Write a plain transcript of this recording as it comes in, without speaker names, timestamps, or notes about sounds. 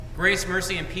Grace,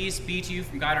 mercy, and peace be to you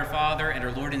from God our Father and our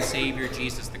Lord and Savior,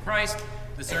 Jesus the Christ.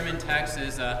 The sermon text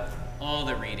is all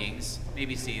the readings. You may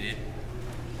be seated.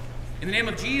 In the name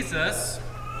of Jesus.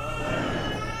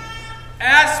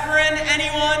 Aspirin,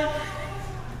 anyone?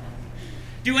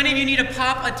 Do any of you need to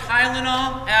pop a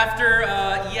Tylenol after,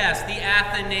 yes, the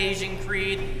Athanasian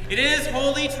Creed? It is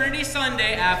Holy Trinity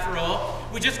Sunday, after all.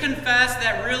 We just confessed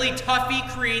that really toughy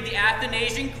creed, the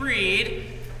Athanasian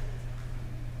Creed.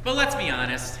 But let's be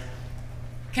honest.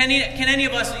 Can any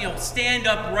of us, stand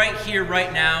up right here,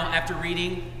 right now, after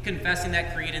confessing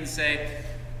that creed and say,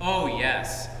 oh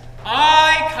yes,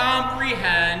 I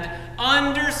comprehend,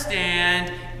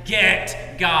 understand,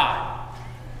 get God.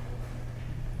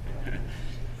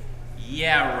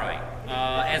 Yeah, right.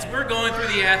 As we're going through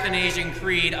the Athanasian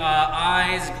Creed,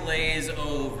 eyes glaze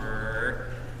over,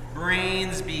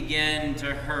 brains begin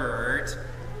to hurt.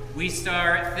 We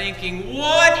start thinking,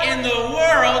 what in the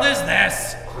world is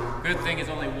this? Good thing it's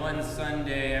only one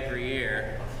Sunday every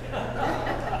year.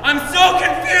 I'm so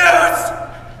confused!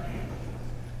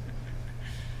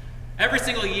 Every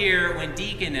single year when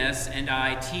Deaconess and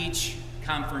I teach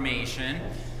confirmation,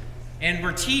 and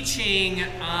we're teaching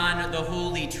on the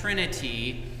Holy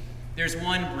Trinity, there's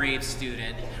one brave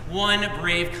student, one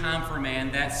brave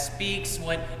confirmand that speaks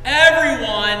what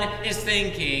everyone is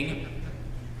thinking.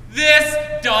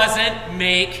 This doesn't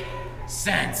make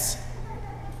sense.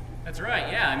 That's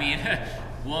right, yeah,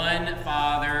 one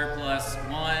Father plus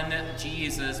one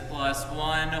Jesus plus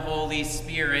one Holy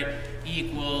Spirit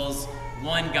equals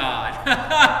one God.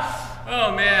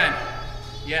 Oh man,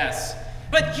 yes.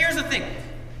 But here's the thing.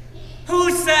 Who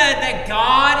said that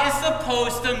God is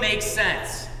supposed to make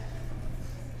sense?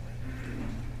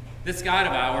 This God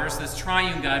of ours, this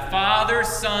triune God, Father,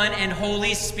 Son, and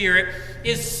Holy Spirit,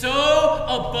 is so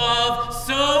above,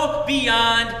 so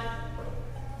beyond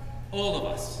all of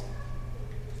us.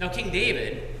 Now, King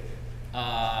David,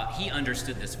 he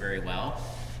understood this very well.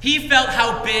 He felt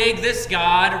how big this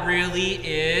God really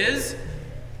is.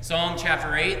 Psalm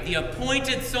chapter 8, the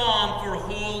appointed psalm for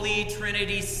Holy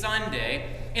Trinity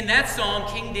Sunday. In that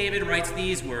psalm, King David writes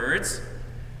these words,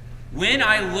 "When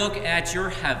I look at your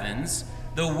heavens,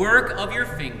 the work of your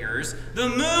fingers, the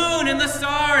moon and the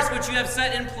stars which you have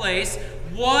set in place,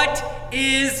 what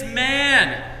is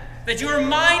man, that you are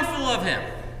mindful of him,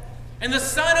 and the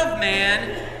Son of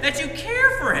Man, that you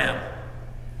care for him?"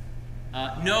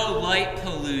 No light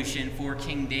pollution for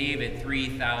King David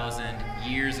 3,000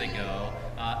 years ago.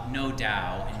 No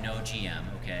Dow and no GM,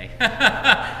 okay?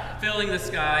 Filling the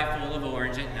sky full of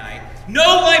orange at night.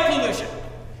 No light pollution.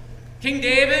 King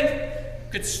David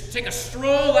could take a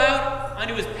stroll out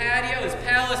onto his patio, his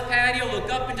palace patio,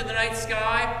 look up into the night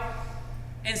sky,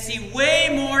 and see way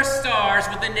more stars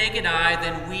with the naked eye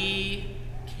than we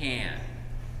can.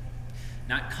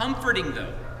 Not comforting,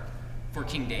 though, for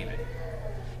King David.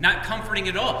 Not comforting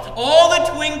at all. All the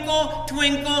twinkle,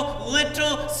 twinkle,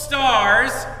 little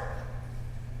stars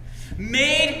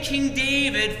made King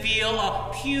David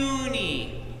feel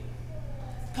puny,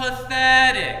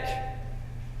 pathetic,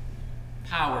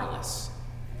 powerless.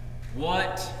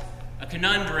 What a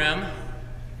conundrum,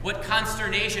 what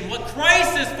consternation, what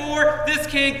crisis for this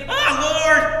king.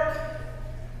 Lord!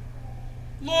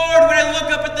 Lord, when I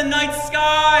look up at the night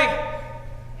sky,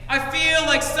 I feel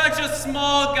like such a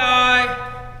small guy.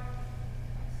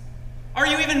 Are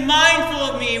you even mindful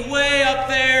of me way up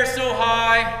there so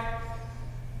high?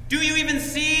 Do you even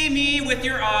see me with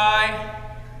your eye?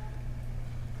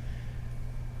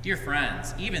 Dear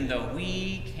friends, even though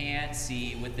we can't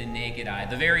see with the naked eye,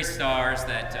 the very stars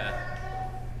that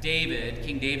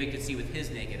King David could see with his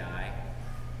naked eye,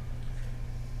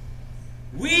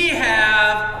 we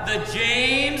have the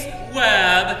James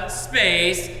Webb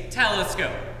Space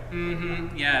Telescope.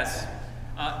 Yes.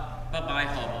 Bye-bye,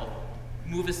 Hubble.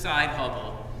 Move aside,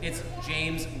 Hubble. It's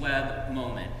James Webb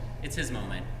moment. It's his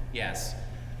moment, yes.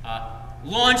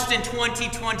 Launched in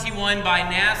 2021 by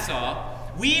NASA,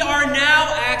 we are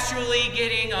now actually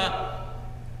getting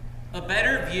a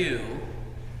better view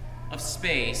of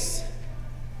space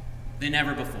than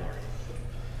ever before.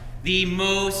 The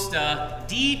most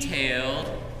detailed,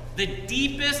 the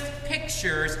deepest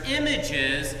pictures,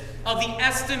 images of the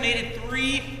estimated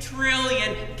 3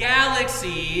 trillion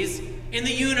galaxies in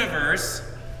the universe,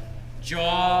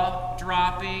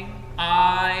 jaw-dropping,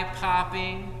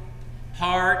 eye-popping,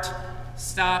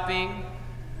 heart-stopping.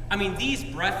 These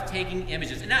breathtaking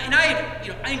images. And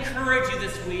I encourage you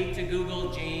this week to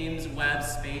Google James Webb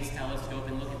Space Telescope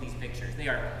and look at these pictures.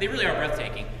 They really are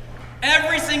breathtaking.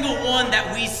 Every single one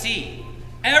that we see,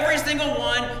 every single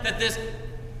one that this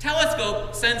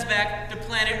telescope sends back to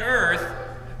planet Earth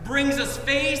brings us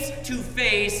face to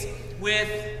face with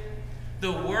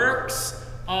the works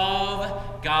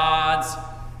of God's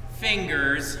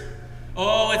fingers.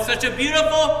 Oh, it's such a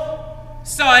beautiful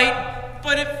sight,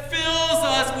 but it fills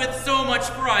us with so much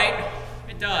fright.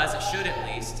 It does, it should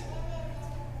at least.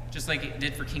 Just like it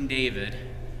did for King David.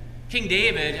 King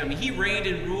David, he reigned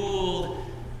and ruled,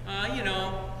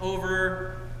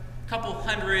 over a couple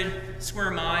hundred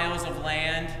square miles of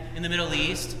land in the Middle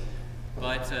East.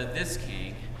 But this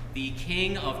king, the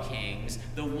King of Kings,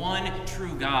 the one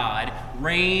true God,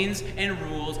 reigns and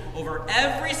rules over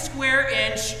every square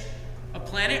inch of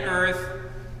planet Earth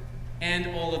and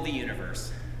all of the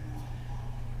universe.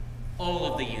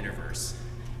 All of the universe.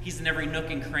 He's in every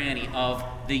nook and cranny of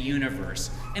the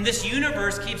universe. And this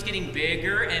universe keeps getting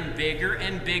bigger and bigger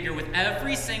and bigger with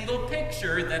every single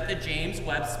picture that the James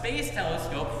Webb Space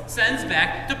Telescope sends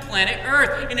back to planet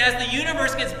Earth. And as the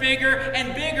universe gets bigger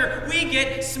and bigger, we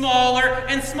get smaller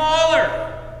and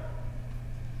smaller.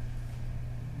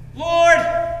 Lord,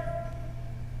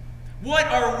 what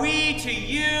are we to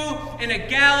you in a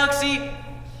galaxy,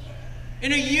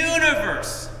 in a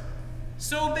universe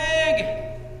so big?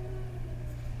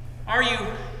 Are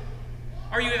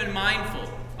you even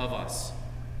mindful of us?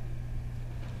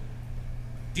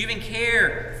 Do you even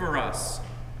care for us?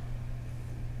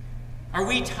 Are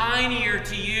we tinier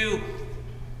to you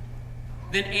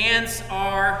than ants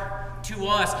are to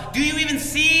us? Do you even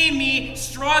see me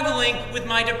struggling with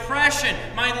my depression,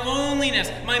 my loneliness,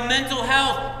 my mental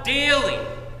health daily?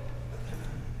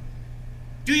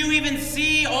 Do you even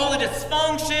see all the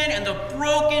dysfunction and the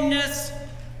brokenness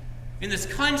in this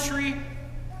country?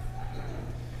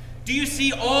 Do you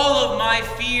see all of my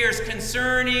fears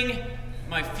concerning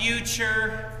my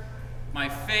future, my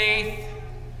faith,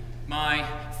 my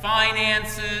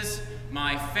finances,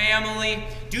 my family?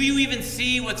 Do you even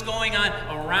see what's going on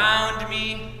around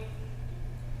me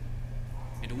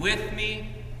and with me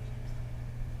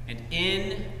and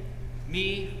in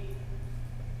me?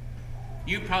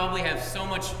 You probably have so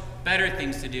much better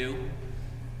things to do,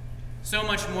 so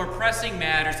much more pressing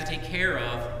matters to take care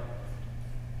of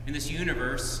in this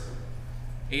universe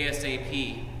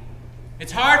ASAP.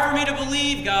 It's hard for me to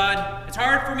believe, God. It's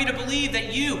hard for me to believe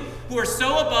that you, who are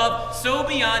so above, so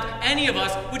beyond any of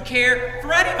us, would care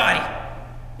for anybody,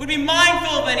 would be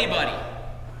mindful of anybody.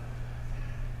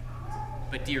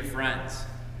 But dear friends,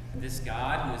 this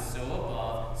God who is so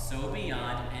above, so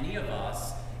beyond any of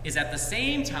us, is at the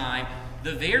same time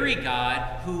the very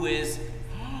God who is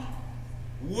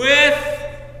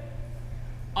with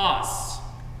us.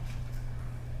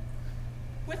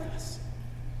 With us.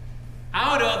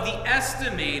 Out of the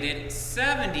estimated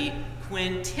 70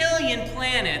 quintillion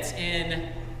planets in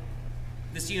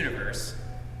this universe,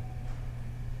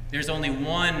 there's only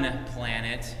one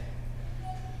planet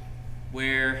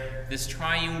where this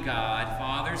triune God,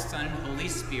 Father, Son, and Holy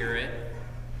Spirit,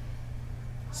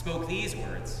 spoke these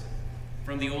words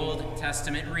from the Old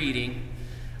Testament reading: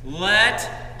 "Let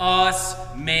us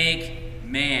make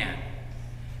man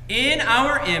in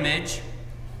our image,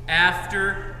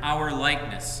 after our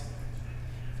likeness."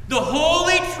 The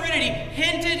Holy Trinity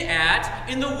hinted at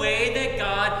in the way that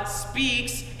God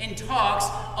speaks and talks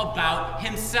about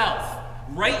himself.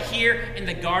 Right here in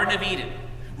the Garden of Eden.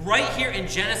 Right here in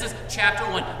Genesis chapter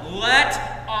 1. Let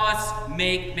us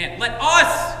make man. Let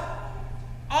us.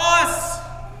 Us.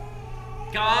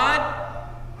 God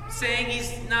saying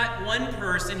he's not one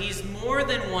person, he's more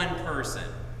than one person.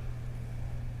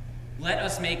 Let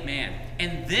us make man.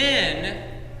 And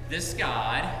then this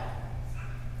God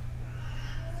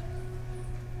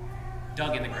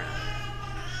dug in the ground.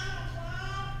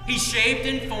 He shaped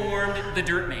and formed the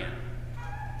dirt man.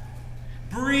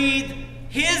 Breathed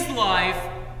his life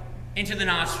into the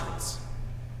nostrils.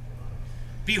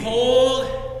 Behold,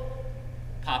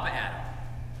 Papa Adam.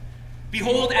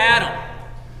 Behold Adam,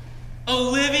 a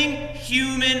living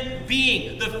human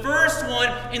being, the first one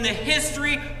in the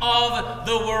history of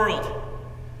the world.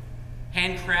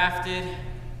 Handcrafted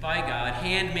by God,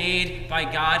 handmade by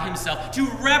God himself, to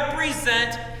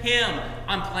represent him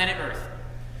on planet Earth,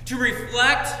 to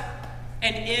reflect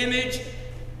and image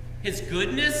his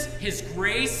goodness, his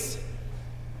grace,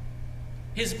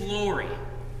 his glory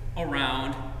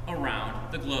around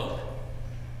the globe.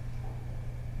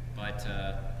 But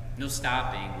no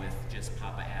stopping with just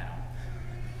Papa Adam.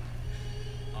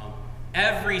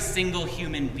 Every single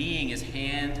human being is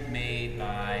handmade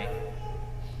by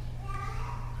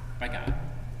God.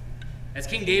 As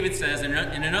King David says in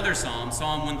another psalm,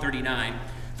 Psalm 139,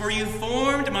 "For you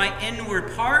formed my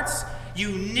inward parts,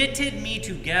 you knitted me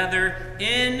together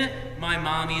in my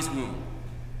mommy's womb."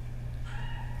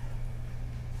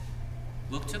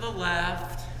 Look to the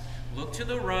left, look to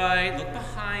the right, look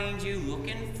behind you, look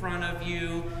in front of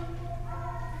you.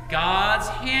 God's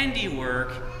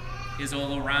handiwork is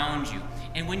all around you.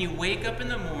 And when you wake up in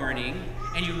the morning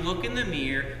and you look in the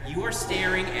mirror, you are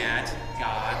staring at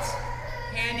God's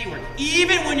handiwork.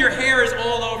 Even when your hair is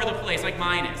all over the place, like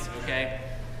mine is, okay?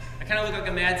 I kind of look like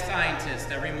a mad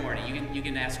scientist every morning. You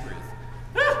can ask Ruth.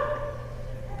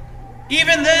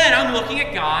 Even then, I'm looking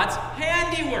at God's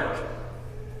handiwork.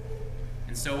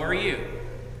 And so are you.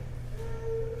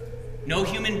 No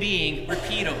human being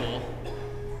repeatable.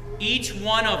 Each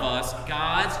one of us,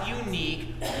 God's unique,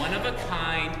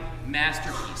 one-of-a-kind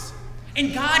masterpiece.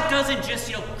 And God doesn't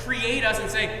just, create us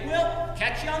and say, well,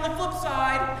 catch you on the flip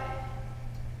side.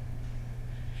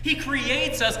 He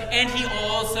creates us, and he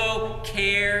also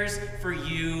cares for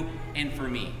you and for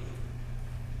me.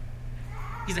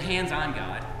 He's a hands-on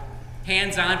God.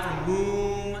 Hands-on from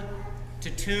womb to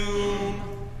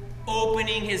tomb,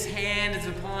 opening his hand and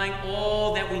supplying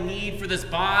all that we need for this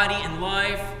body and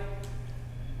life.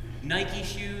 Nike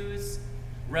shoes,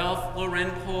 Ralph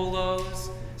Lauren polos,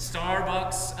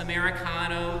 Starbucks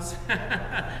Americanos.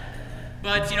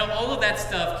 But, all of that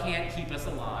stuff can't keep us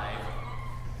alive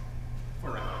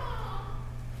forever.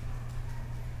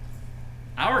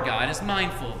 Our God is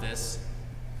mindful of this.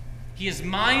 He is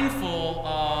mindful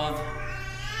of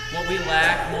what we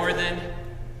lack more than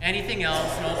anything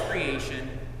else in all creation,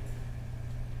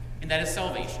 and that is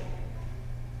salvation.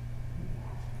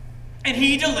 And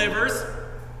he delivers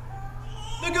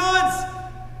the goods.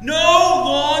 No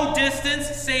long distance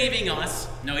saving us.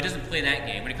 No, he doesn't play that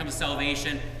game. When it comes to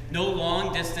salvation, no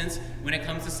long distance. When it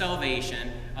comes to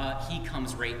salvation, he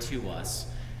comes right to us.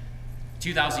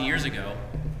 2,000 years ago,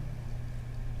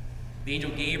 the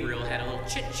angel Gabriel had a little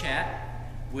chit-chat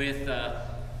with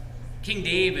King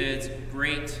David's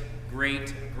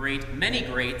many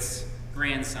greats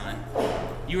grandson.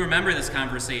 You remember this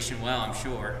conversation well, I'm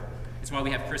sure. It's why we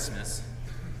have Christmas.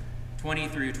 20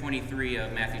 through 23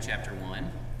 of Matthew chapter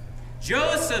 1.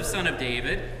 Joseph, son of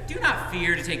David, do not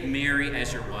fear to take Mary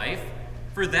as your wife,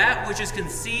 for that which is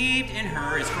conceived in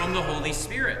her is from the Holy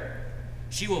Spirit.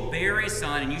 She will bear a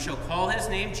son, and you shall call his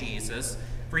name Jesus,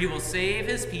 for he will save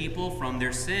his people from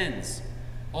their sins.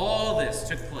 All this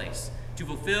took place to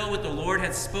fulfill what the Lord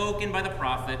had spoken by the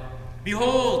prophet.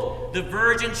 Behold, the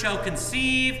virgin shall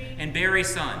conceive and bear a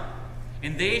son,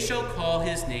 and they shall call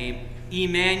his name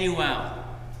Emmanuel,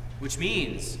 which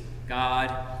means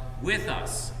God with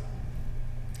us.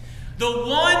 The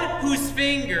one whose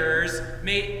fingers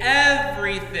made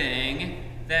everything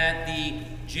that the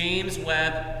James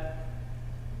Webb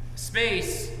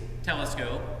Space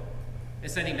Telescope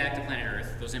is sending back to planet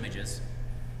Earth, those images.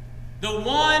 The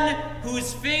one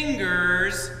whose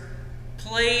fingers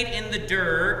played in the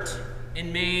dirt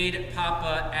and made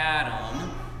Papa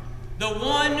Adam. The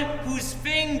one whose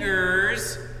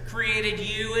fingers created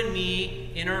you and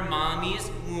me in our mommy's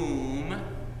womb.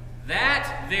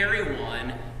 That very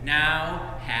one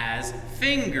now has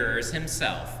fingers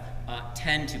himself.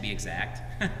 10 to be exact.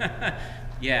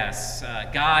 Yes,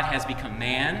 God has become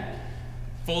man,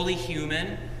 fully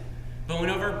human, bone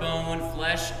of our bone,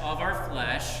 flesh of our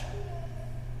flesh.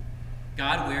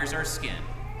 God wears our skin.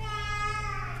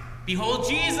 Behold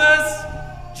Jesus,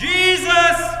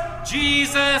 Jesus,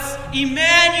 Jesus,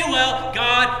 Emmanuel,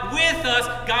 God with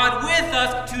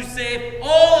us to save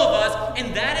all of us.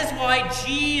 And that is why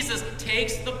Jesus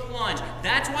takes the plunge.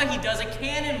 That's why he does a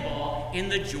cannonball in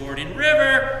the Jordan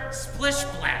River. Splish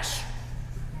splash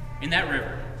in that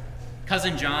river.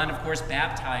 Cousin John, of course,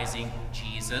 baptizing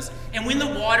Jesus. And when the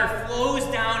water flows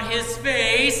down his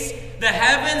face, the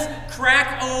heavens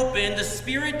crack open, the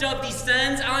Spirit dove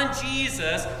descends on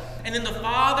Jesus, and then the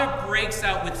Father breaks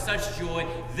out with such joy,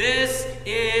 "This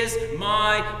is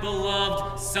my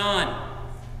beloved Son,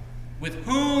 with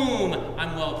whom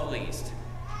I'm well pleased."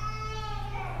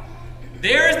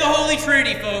 There's the Holy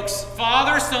Trinity, folks.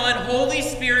 Father, Son, Holy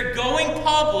Spirit going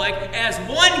public as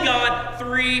one God,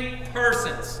 three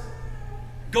persons.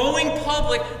 Going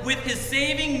public with his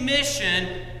saving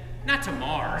mission, not to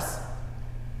Mars,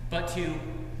 but to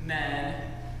men.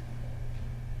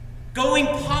 Going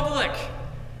public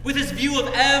with his view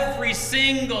of every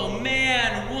single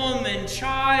man, woman,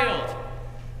 child.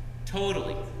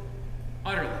 Totally,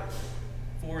 utterly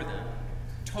for them.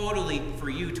 Totally for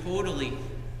you, totally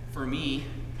for me.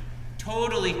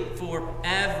 Totally for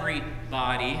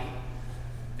everybody.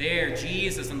 There,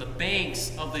 Jesus on the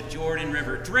banks of the Jordan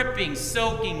River, dripping,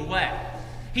 soaking wet.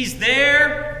 He's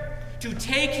there to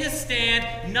take his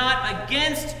stand not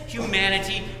against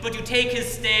humanity, but to take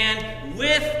his stand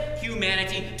with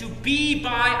humanity, to be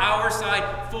by our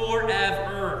side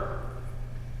forever.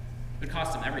 It would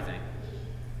cost him everything.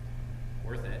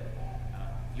 Worth it.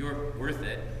 You're worth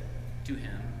it to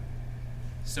him.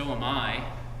 So am I.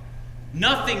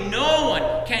 Nothing, no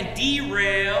one can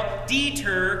derail,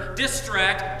 deter,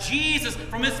 distract Jesus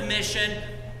from his mission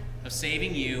of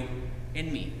saving you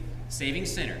and me, saving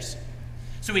sinners.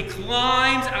 So he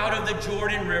climbs out of the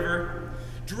Jordan River,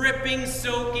 dripping,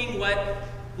 soaking wet,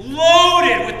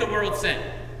 loaded with the world's sin,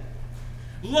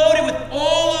 loaded with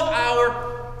all of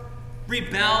our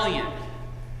rebellion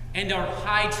and our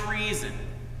high treason,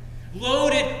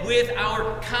 loaded with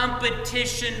our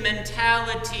competition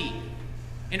mentality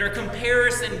and our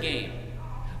comparison game,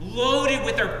 loaded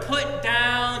with our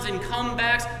put-downs and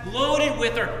comebacks, loaded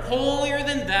with our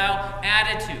holier-than-thou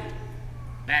attitude,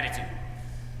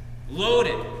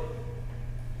 loaded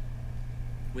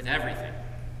with everything.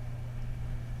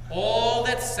 All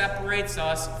that separates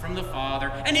us from the Father.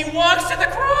 And he walks to the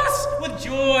cross with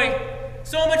joy,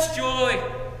 so much joy.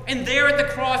 And there at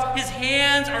the cross, his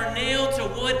hands are nailed to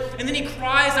wood, and then he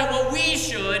cries out what we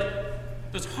should,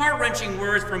 those heart-wrenching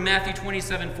words from Matthew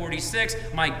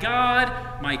 27:46, my God,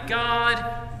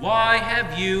 why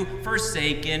have you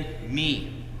forsaken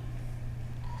me?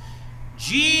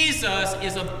 Jesus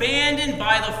is abandoned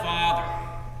by the Father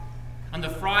on the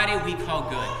Friday we call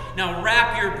good. Now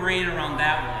wrap your brain around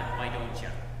that one, why don't you?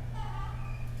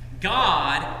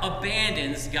 God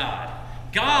abandons God.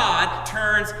 God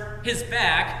turns his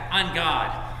back on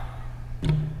God.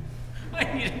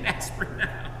 I need an aspirin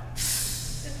now.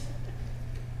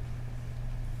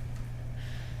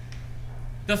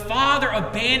 The Father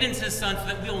abandons his Son so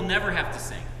that we will never have to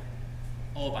sing.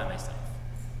 All by myself.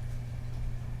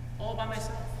 All by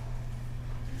myself.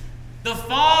 The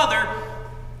Father,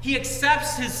 he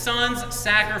accepts his Son's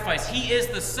sacrifice. He is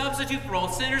the substitute for all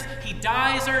sinners. He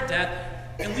dies our death.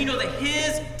 And we know that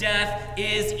his death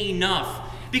is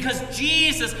enough. Because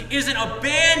Jesus isn't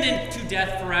abandoned to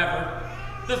death forever.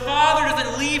 The Father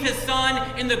doesn't leave his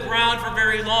Son in the ground for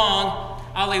very long.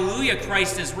 Alleluia,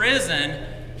 Christ is risen.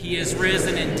 He is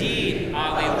risen indeed.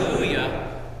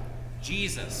 Alleluia.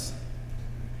 Jesus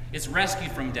is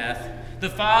rescued from death. The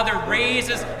Father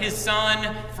raises his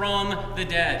Son from the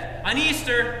dead. On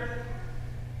Easter,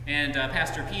 and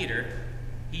Pastor Peter,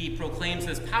 he proclaims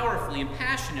this powerfully and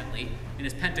passionately in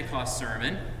his Pentecost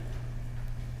sermon.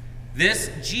 This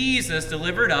Jesus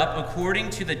delivered up according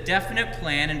to the definite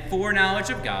plan and foreknowledge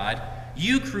of God,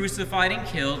 you crucified and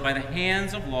killed by the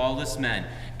hands of lawless men.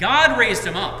 God raised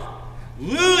him up,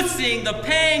 loosing the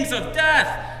pangs of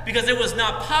death, because it was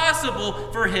not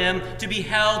possible for him to be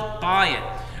held by it.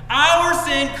 Our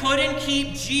sin couldn't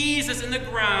keep Jesus in the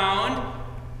ground.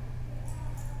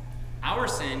 Our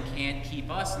sin can't keep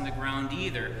us in the ground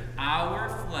either. Our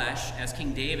flesh, as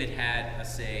King David had a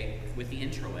say with the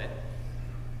introit,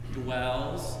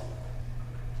 dwells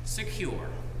secure.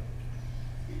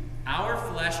 Our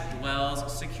flesh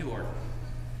dwells secure.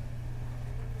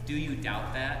 Do you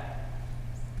doubt that,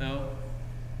 though?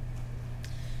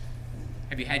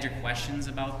 Have you had your questions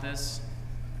about this?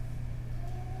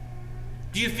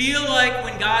 Do you feel like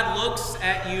when God looks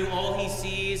at you, all he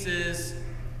sees is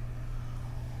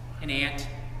an ant,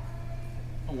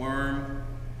 a worm,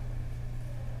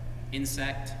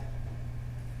 insect?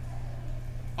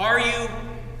 Are you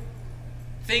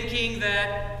thinking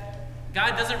that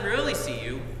God doesn't really see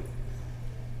you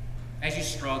as you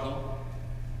struggle,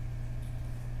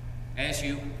 as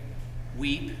you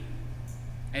weep,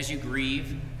 as you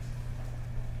grieve,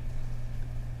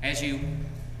 as you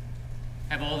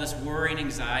have all this worry and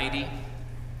anxiety,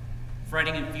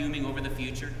 fretting and fuming over the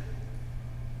future?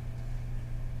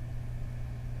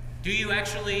 Do you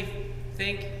actually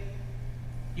think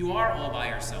you are all by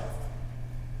yourself,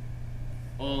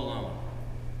 all alone,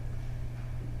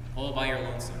 all by your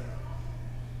lonesome?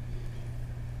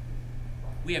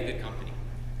 We have good company.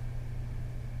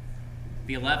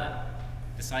 The 11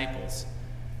 disciples.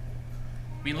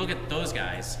 I mean, look at those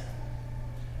guys.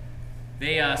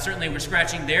 They certainly were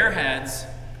scratching their heads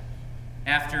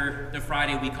after the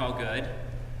Friday we call good,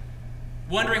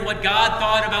 wondering what God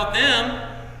thought about them,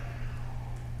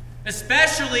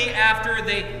 especially after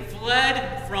they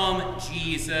fled from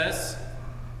Jesus,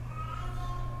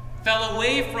 fell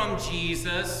away from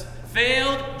Jesus,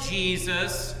 failed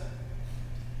Jesus,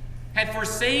 had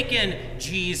forsaken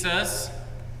Jesus.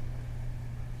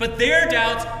 But their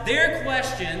doubts, their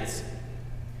questions,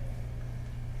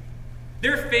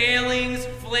 their failings,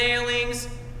 flailings,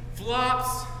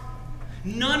 flops,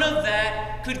 none of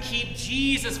that could keep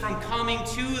Jesus from coming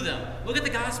to them. Look at the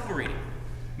gospel reading.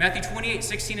 Matthew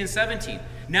 28:16 and 17.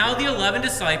 Now the 11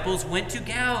 disciples went to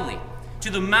Galilee, to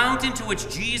the mountain to which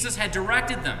Jesus had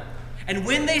directed them. And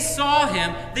when they saw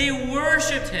him, they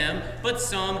worshipped him, but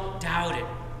some doubted.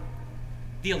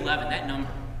 The 11,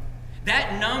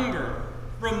 that number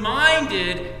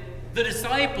reminded the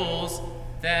disciples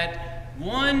that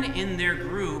one in their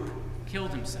group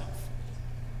killed himself.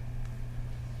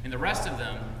 And the rest of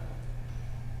them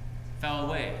fell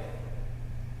away.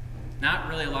 Not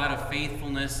really a lot of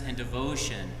faithfulness and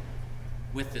devotion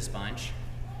with this bunch.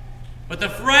 But the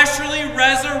freshly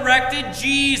resurrected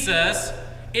Jesus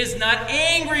is not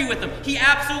angry with them. He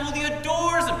absolutely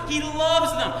adores them. He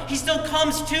loves them. He still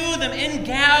comes to them in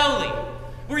Galilee,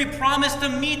 where he promised to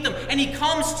meet them. And he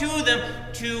comes to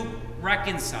them to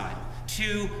reconcile,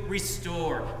 to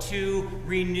restore, to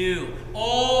renew.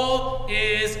 All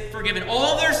is forgiven.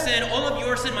 All of their sin, all of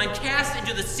your sin, mine, cast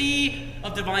into the sea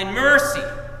of divine mercy.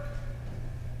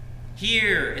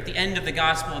 Here, at the end of the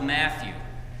Gospel of Matthew,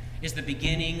 is the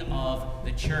beginning of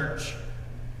the church.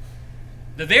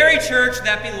 The very church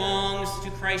that belongs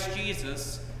to Christ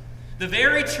Jesus. The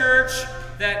very church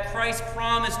that Christ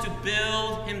promised to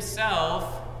build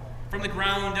himself from the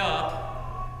ground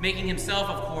up, making himself,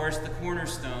 of course, the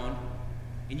cornerstone,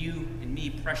 and you and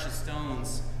me precious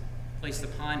stones placed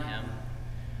upon him.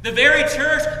 The very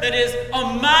church that is a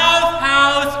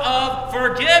mouthhouse of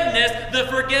forgiveness, the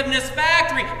forgiveness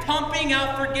factory, pumping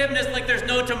out forgiveness like there's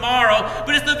no tomorrow,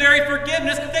 but it's the very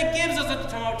forgiveness that gives us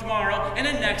a tomorrow and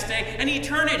a next day and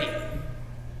eternity.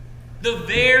 The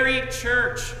very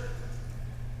church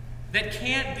that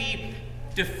can't be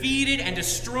defeated and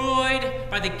destroyed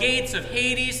by the gates of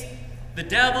Hades, the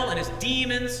devil and his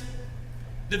demons.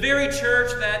 The very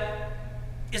church that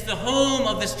is the home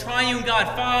of this triune God,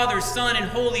 Father, Son, and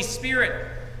Holy Spirit.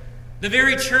 The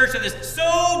very church that is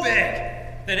so big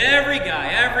that every guy,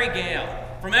 every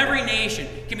gal, from every nation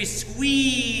can be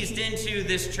squeezed into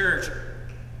this church.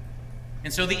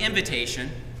 And so the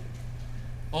invitation,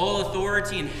 all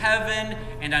authority in heaven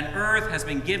and on earth has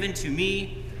been given to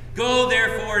me. Go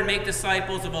therefore and make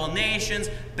disciples of all nations,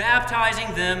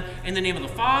 baptizing them in the name of the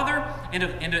Father and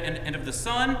of the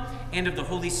Son and of the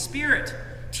Holy Spirit,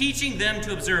 teaching them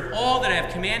to observe all that I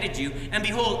have commanded you. And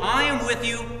behold, I am with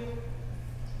you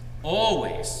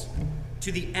always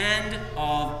to the end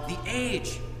of the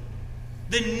age.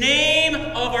 The name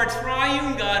of our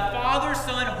triune God, Father,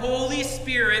 Son, Holy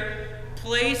Spirit,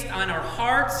 placed on our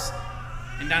hearts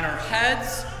and on our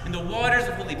heads in the waters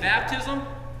of holy baptism.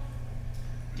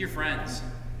 Dear friends,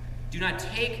 do not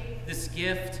take this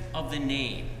gift of the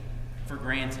name for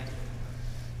granted.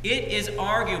 It is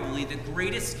arguably the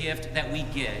greatest gift that we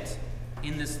get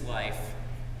in this life,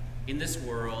 in this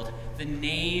world, the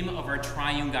name of our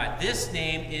triune God. This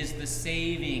name is the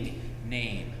saving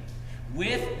name.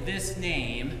 With this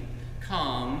name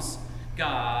comes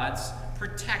God's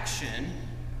protection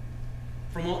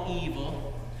from all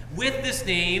evil. With this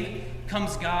name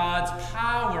comes God's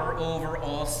power over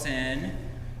all sin,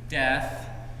 death,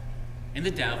 and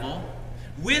the devil.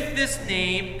 With this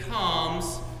name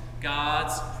comes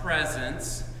God's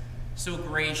presence, so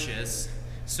gracious,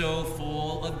 so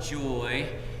full of joy.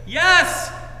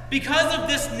 Yes, because of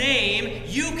this name,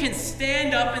 you can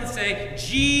stand up and say,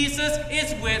 Jesus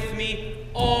is with me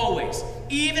always.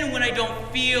 Even when I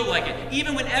don't feel like it,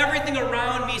 even when everything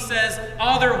around me says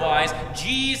otherwise,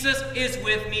 Jesus is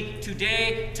with me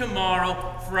today,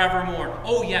 tomorrow, forevermore.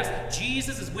 Oh yes,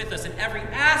 Jesus is with us in every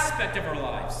aspect of our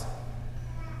lives.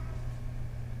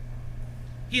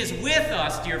 He is with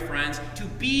us, dear friends, to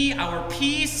be our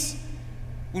peace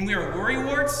when we are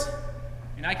worrywarts.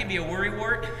 And I can be a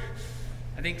worrywart.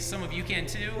 I think some of you can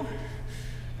too.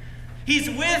 He's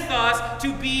with us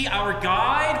to be our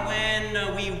guide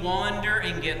when we wander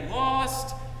and get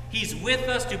lost. He's with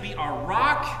us to be our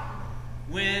rock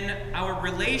when our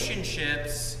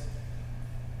relationships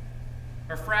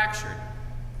are fractured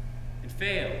and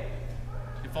fail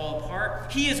and fall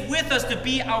apart. He is with us to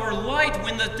be our light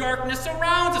when the darkness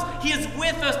surrounds us. He is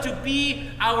with us to be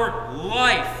our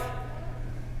life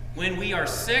when we are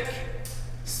sick,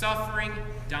 suffering,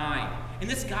 dying. And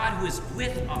this God who is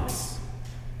with us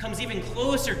comes even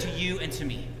closer to you and to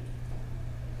me.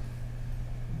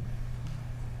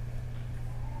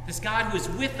 This God who is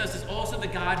with us is also the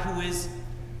God who is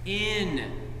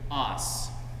in us.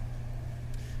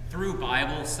 Through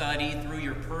Bible study, through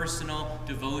your personal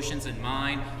devotions and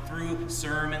mine, through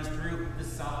sermons, through the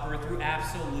supper, through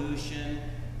absolution,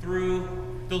 through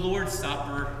the Lord's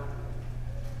Supper,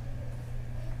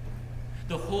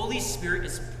 the Holy Spirit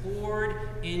is poured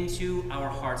into our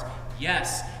hearts.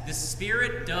 Yes, the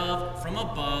Spirit dove from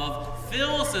above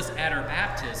fills us at our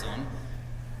baptism,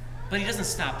 but he doesn't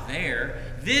stop there.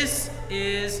 This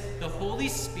is the Holy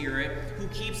Spirit who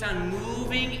keeps on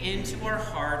moving into our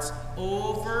hearts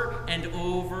over and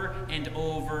over and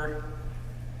over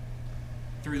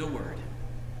through the Word.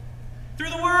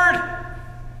 Through the Word!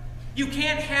 You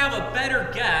can't have a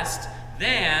better guest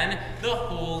than the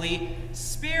Holy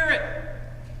Spirit.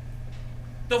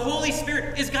 The Holy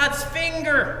Spirit is God's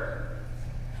finger,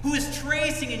 who is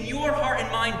tracing in your heart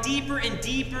and mind deeper and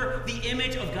deeper the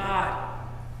image of God.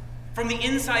 From the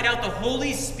inside out, the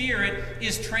Holy Spirit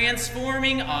is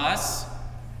transforming us,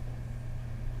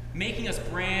 making us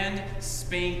brand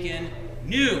spanking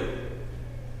new.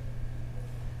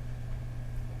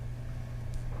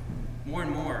 More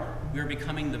and more, we are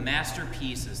becoming the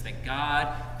masterpieces that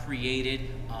God created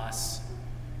us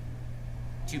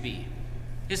to be.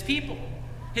 His people.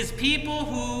 His people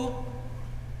who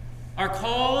are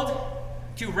called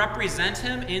to represent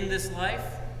him in this life,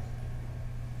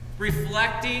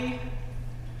 reflecting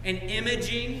and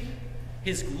imaging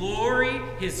his glory,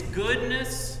 his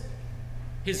goodness,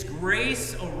 his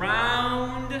grace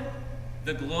around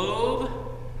the globe.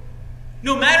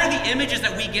 No matter the images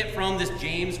that we get from this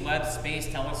James Webb Space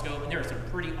Telescope, and there are some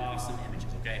pretty awesome images,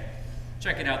 okay?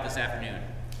 Check it out this afternoon.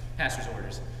 Pastor's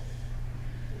orders.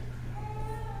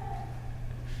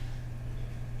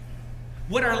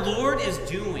 What our Lord is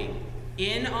doing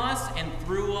in us and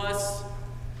through us,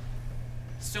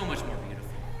 so much more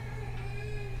beautiful.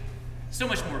 So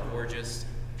much more gorgeous.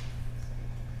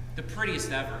 The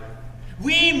prettiest ever.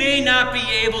 We may not be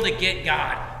able to get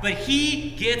God, but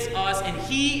he gets us, and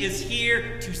he is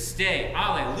here to stay.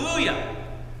 Alleluia!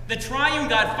 The triune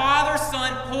God, Father,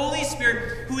 Son, Holy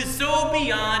Spirit, who is so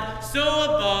beyond, so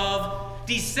above,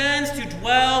 descends to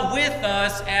dwell with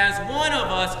us as one of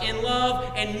us in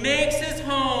love and makes his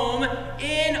home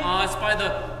in us by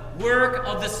the work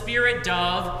of the Spirit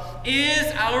dove.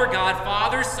 Is our God,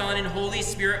 Father, Son, and Holy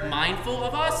Spirit mindful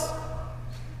of us?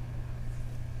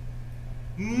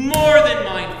 More than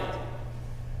mindful.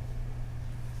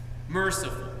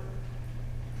 Merciful.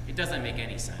 It doesn't make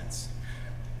any sense.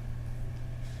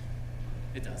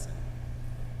 It doesn't.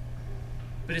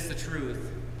 But it's the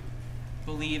truth.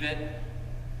 Believe it.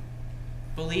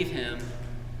 Believe him,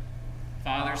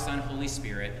 Father, Son, Holy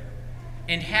Spirit,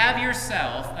 and have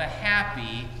yourself a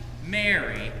happy,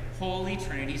 merry, Holy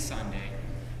Trinity Sunday.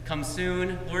 Come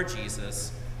soon, Lord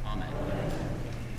Jesus. Amen.